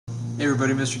Hey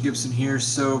everybody, Mr. Gibson here.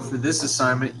 So for this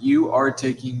assignment, you are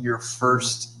taking your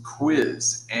first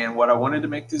quiz. And what I wanted to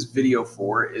make this video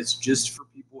for is just for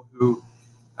people who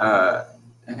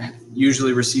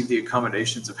usually receive the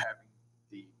accommodations of having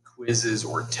the quizzes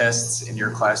or tests in your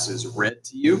classes read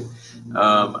to you.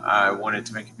 I wanted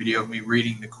to make a video of me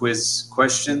reading the quiz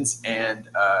questions and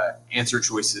answer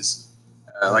choices.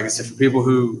 Like I said, for people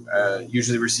who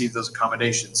usually receive those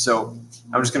accommodations. So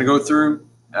I'm just going to go through,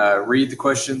 read the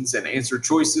questions and answer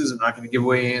choices. I'm not going to give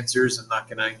away answers. I'm not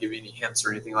going to give you any hints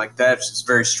or anything like that. It's just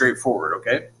very straightforward,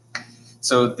 okay?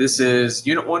 So this is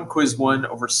Unit 1, Quiz 1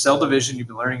 over cell division. You've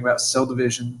been learning about cell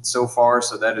division so far,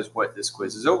 so that is what this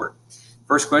quiz is over.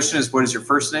 First question is, what is your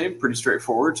first name? Pretty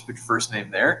straightforward. Just put your first name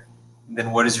there. And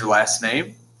then what is your last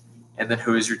name? And then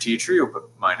who is your teacher? You'll put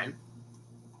my name.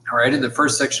 All right, and the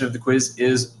first section of the quiz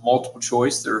is multiple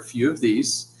choice. There are a few of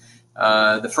these.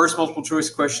 The first multiple choice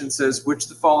question says, which of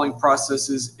the following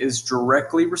processes is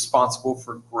directly responsible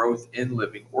for growth in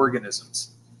living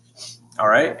organisms? All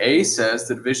right, A says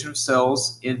the division of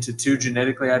cells into two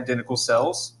genetically identical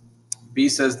cells. B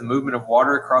says the movement of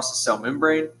water across a cell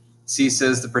membrane. C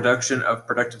says the production of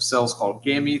productive cells called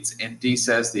gametes. And D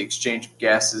says the exchange of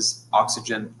gases,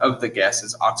 oxygen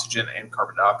and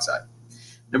carbon dioxide.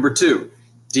 Number 2.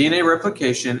 DNA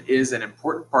replication is an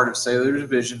important part of cellular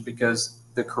division because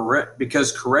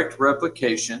correct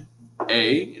replication,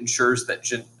 A, ensures that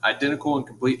identical and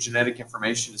complete genetic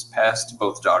information is passed to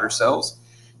both daughter cells.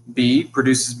 B,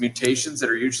 produces mutations that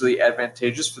are usually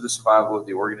advantageous for the survival of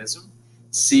the organism.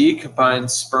 C,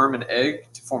 combines sperm and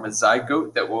egg to form a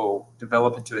zygote that will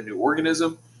develop into a new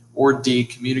organism. Or D,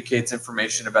 communicates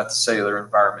information about the cellular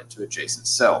environment to adjacent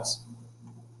cells.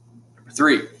 Number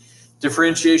 3.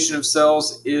 Differentiation of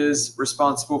cells is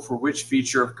responsible for which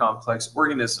feature of complex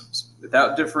organisms?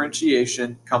 Without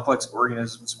differentiation, complex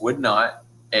organisms would not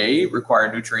A,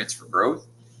 require nutrients for growth,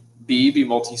 B, be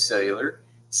multicellular,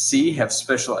 C, have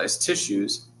specialized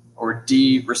tissues, or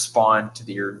D, respond to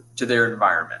their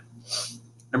environment.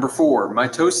 Number 4,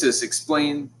 mitosis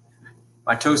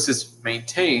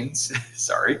maintains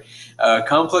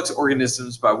complex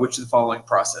organisms by which of the following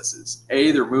processes?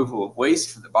 A, the removal of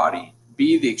waste from the body,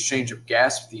 B, the exchange of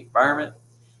gas with the environment,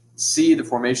 C, the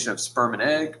formation of sperm and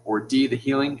egg, or D, the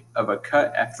healing of a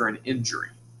cut after an injury.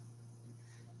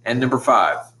 And number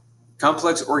 5,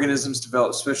 complex organisms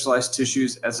develop specialized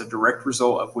tissues as a direct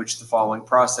result of which the following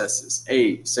processes?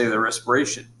 A, cellular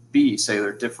respiration, B,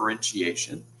 cellular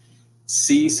differentiation,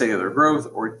 C, cellular growth,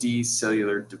 or D,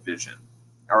 cellular division.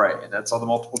 All right, and that's all the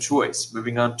multiple choice.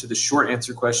 Moving on to the short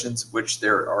answer questions, which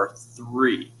there are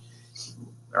 3.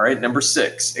 All right, number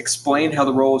 6, explain how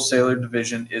the role of cellular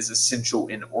division is essential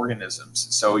in organisms.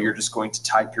 So you're just going to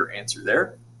type your answer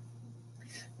there.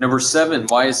 Number 7,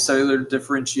 why is cellular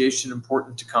differentiation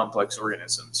important to complex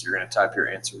organisms? You're going to type your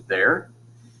answer there.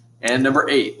 And number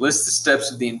 8, list the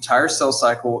steps of the entire cell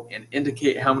cycle and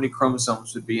indicate how many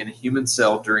chromosomes would be in a human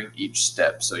cell during each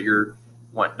step. So you're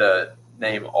wanting to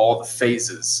name all the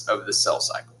phases of the cell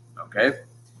cycle, okay?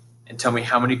 And tell me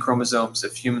how many chromosomes.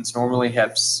 If humans normally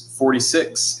have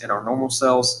 46 in our normal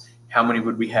cells, how many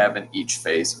would we have in each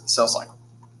phase of the cell cycle?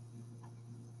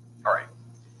 All right.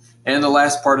 And the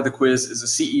last part of the quiz is a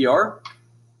CER.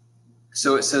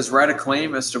 So it says write a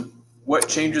claim as to what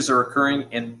changes are occurring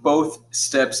in both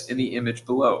steps in the image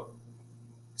below.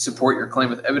 Support your claim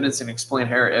with evidence and explain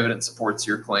how your evidence supports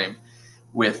your claim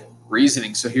with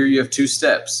reasoning. So here you have 2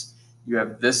 steps. You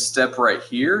have this step right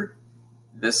here,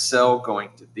 this cell going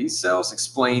to these cells,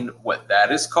 explain what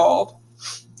that is called.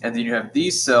 And then you have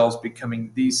these cells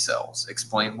becoming these cells,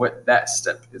 explain what that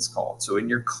step is called. So in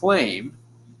your claim,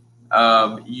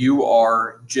 you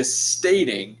are just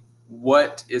stating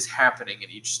what is happening in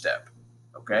each step,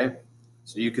 okay?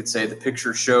 So you could say the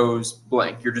picture shows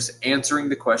blank. You're just answering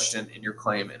the question in your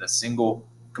claim in a single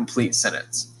complete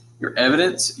sentence. Your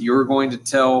evidence, you're going to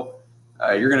tell,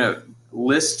 you're going to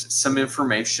list some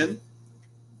information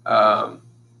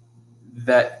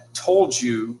that told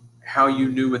you how you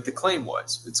knew what the claim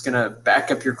was. It's going to back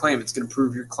up your claim. It's going to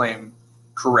prove your claim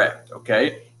correct,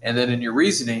 okay? And then in your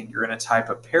reasoning, you're going to type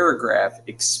a paragraph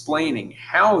explaining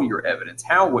how your evidence,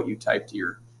 how what you typed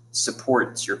here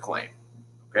supports your claim,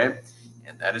 okay?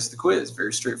 And that is the quiz.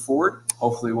 Very straightforward.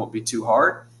 Hopefully it won't be too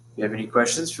hard. If you have any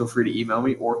questions, feel free to email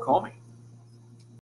me or call me.